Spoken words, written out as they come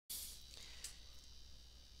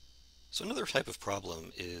So another type of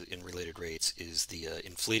problem in related rates is the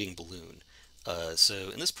inflating balloon.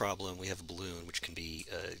 So in this problem, we have a balloon which can be,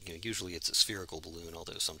 usually it's a spherical balloon,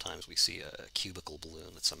 although sometimes we see a cubical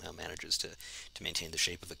balloon that somehow manages to maintain the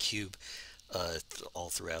shape of a cube uh, all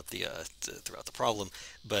throughout the problem.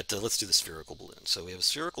 But let's do the spherical balloon. So we have a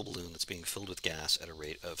spherical balloon that's being filled with gas at a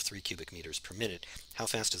rate of 3 cubic meters per minute. How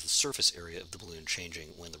fast is the surface area of the balloon changing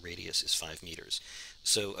when the radius is 5 meters?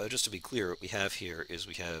 So just to be clear, what we have here is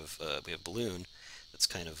we have a balloon that's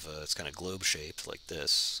it's kind of globe shaped like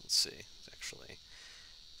this. Let's see, actually,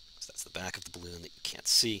 so that's the back of the balloon that you can't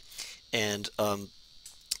see, and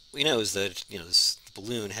we know is that this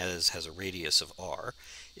balloon has a radius of r.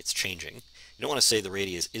 It's changing. You don't want to say the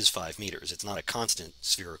radius is 5 meters. It's not a constant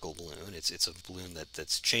spherical balloon. It's a balloon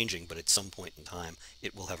that's changing, but at some point in time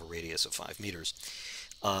it will have a radius of 5 meters.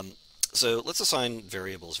 Um, so let's assign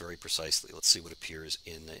variables very precisely. Let's see what appears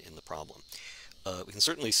in the problem. We can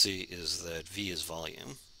certainly see is that v is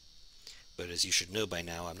volume, but as you should know by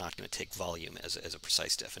now, I'm not going to take volume as a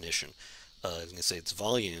precise definition. I'm going to say it's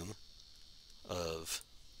volume of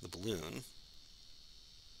the balloon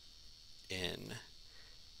in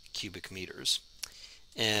cubic meters.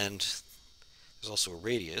 And there's also a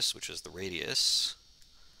radius, which is the radius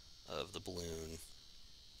of the balloon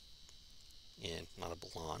in, not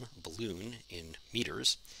a balloon in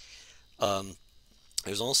meters.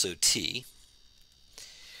 There's also t,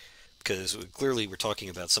 because clearly we're talking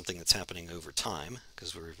about something that's happening over time,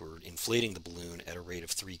 because we're inflating the balloon at a rate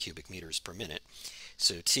of 3 cubic meters per minute.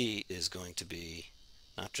 So t is going to be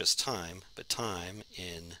not just time, but time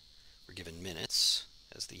in, we're given minutes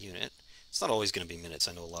as the unit. It's not always going to be minutes.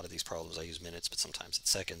 I know a lot of these problems I use minutes, but sometimes it's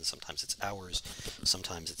seconds, sometimes it's hours,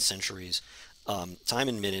 sometimes it's centuries. Time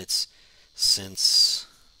in minutes since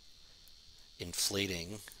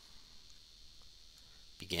inflating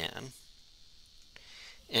began.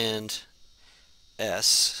 And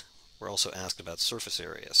S, we're also asked about surface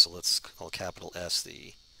area, so let's call capital S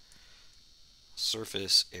the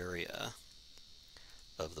surface area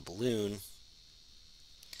of the balloon,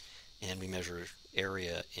 and we measure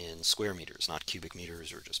area in square meters, not cubic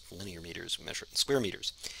meters or just linear meters. We measure it in square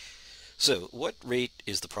meters. So what rate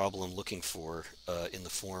is the problem looking for in the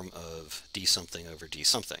form of d something over d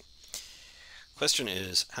something? Question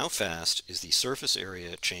is, how fast is the surface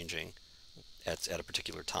area changing at a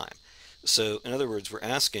particular time? So in other words, we're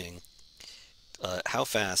asking how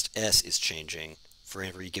fast S is changing for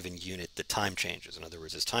every given unit that time changes. In other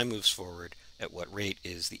words, as time moves forward, at what rate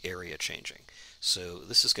is the area changing? So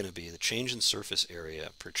this is going to be the change in surface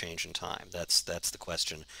area per change in time. That's the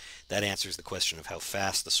question. That answers the question of how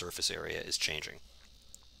fast the surface area is changing.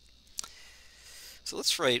 So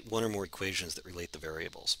let's write one or more equations that relate the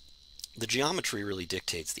variables. The geometry really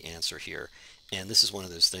dictates the answer here, and this is one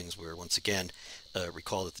of those things where, once again,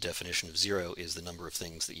 recall that the definition of zero is the number of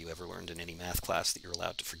things that you ever learned in any math class that you're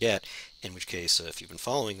allowed to forget, in which case, if you've been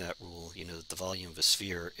following that rule, you know that the volume of a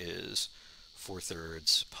sphere is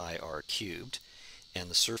 4/3 pi r cubed,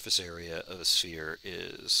 and the surface area of a sphere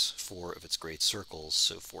is 4 of its great circles,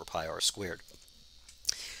 so 4 pi r squared.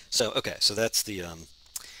 So, okay, so that's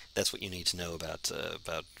what you need to know about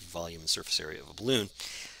volume and surface area of a balloon.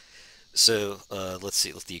 So let's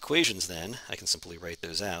see, with the equations then, I can simply write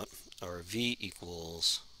those out, are v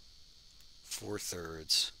equals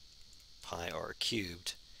 4/3 pi r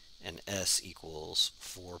cubed, and s equals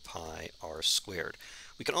 4 pi r squared.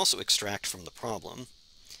 We can also extract from the problem.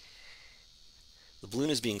 The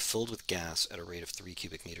balloon is being filled with gas at a rate of 3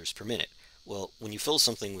 cubic meters per minute. Well, when you fill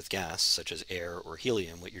something with gas, such as air or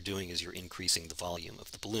helium, what you're doing is you're increasing the volume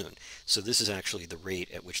of the balloon. So this is actually the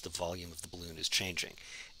rate at which the volume of the balloon is changing.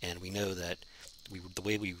 And we know that the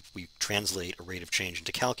way we translate a rate of change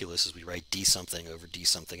into calculus is we write d something over d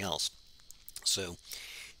something else. So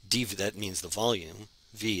that means the volume,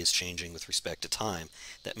 v, is changing with respect to time.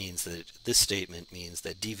 That means that this statement means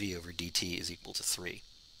that dv over dt is equal to 3.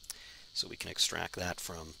 So we can extract that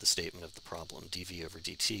from the statement of the problem. dv over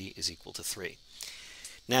dt is equal to 3.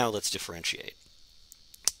 Now let's differentiate.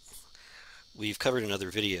 We've covered in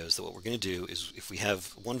other videos that what we're going to do is, if we have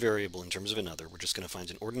one variable in terms of another, we're just going to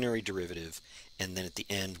find an ordinary derivative, and then at the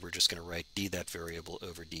end we're just going to write d that variable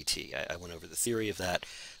over dt. I went over the theory of that,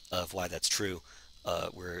 of why that's true.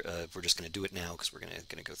 We're just going to do it now because we're going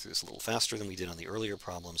to go through this a little faster than we did on the earlier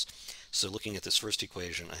problems. So looking at this first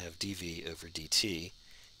equation, I have dv over dt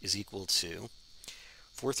is equal to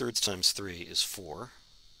 4/3 times 3 is 4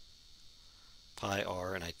 pi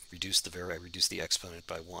r, and I reduce the exponent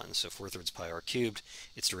by 1. So 4/3 pi r cubed,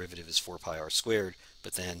 its derivative is 4 pi r squared,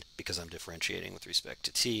 but then because I'm differentiating with respect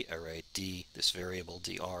to t, I write d, this variable,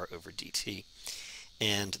 dr over dt.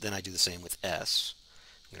 And then I do the same with s,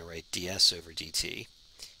 I'm going to write ds over dt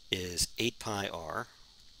is 8 pi r,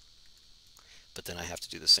 but then I have to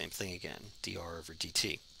do the same thing again, dr over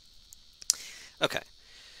dt. Okay,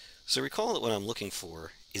 so recall that what I'm looking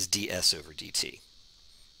for is ds over dt.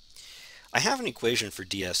 I have an equation for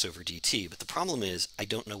ds over dt, but the problem is I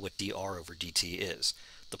don't know what dr over dt is.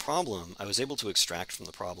 The problem, I was able to extract from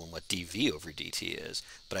the problem what dv over dt is,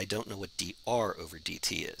 but I don't know what dr over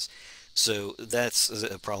dt is. So that's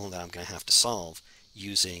a problem that I'm going to have to solve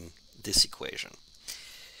using this equation.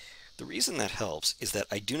 The reason that helps is that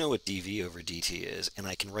I do know what dv over dt is, and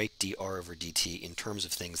I can write dr over dt in terms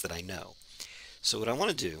of things that I know. So what I want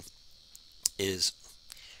to do is,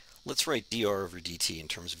 let's write dr over dt in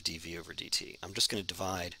terms of dv over dt. I'm just going to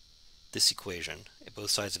divide this equation,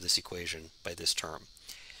 both sides of this equation, by this term.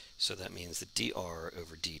 So that means that dr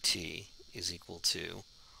over dt is equal to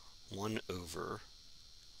 1 over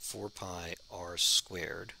 4 pi r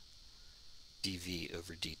squared dv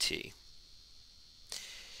over dt.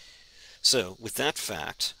 So with that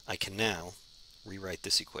fact, I can now rewrite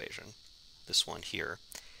this equation, this one here.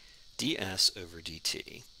 ds over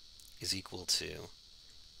dt is equal to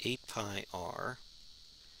 8 pi r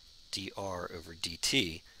dr over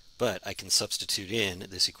dt, but I can substitute in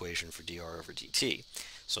this equation for dr over dt.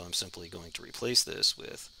 So I'm simply going to replace this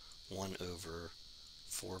with 1 over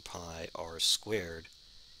 4 pi r squared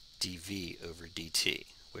dv over dt,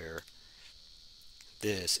 where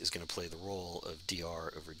this is going to play the role of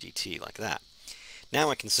dr over dt like that. Now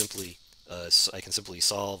I can simply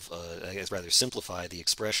solve, rather simplify the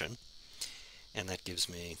expression, and that gives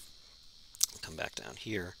me, I'll come back down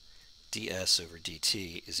here, ds over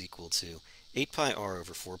dt is equal to 8 pi r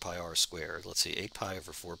over 4 pi r squared. Let's see, 8 pi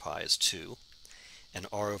over 4 pi is 2, and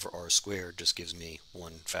r over r squared just gives me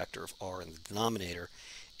one factor of r in the denominator,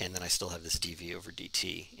 and then I still have this dv over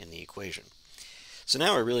dt in the equation. So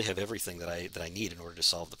now I really have everything that I need in order to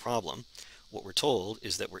solve the problem. What we're told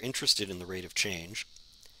is that we're interested in the rate of change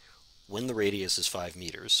when the radius is 5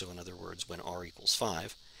 meters, so in other words, when r equals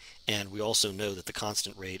 5, and we also know that the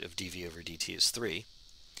constant rate of dv over dt is 3,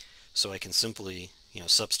 so I can simply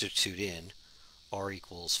substitute in r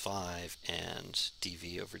equals 5 and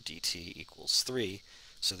dv over dt equals 3,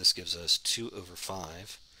 so this gives us 2 over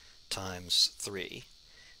 5 times 3.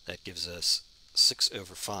 That gives us 6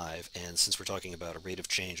 over 5, and since we're talking about a rate of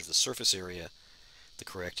change of the surface area, the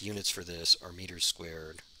correct units for this are meters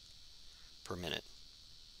squared per minute.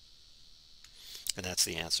 And that's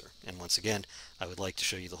the answer. And once again, I would like to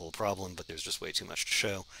show you the whole problem, but there's just way too much to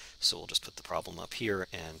show, so we'll just put the problem up here,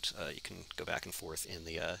 and you can go back and forth in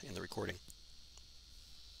the recording.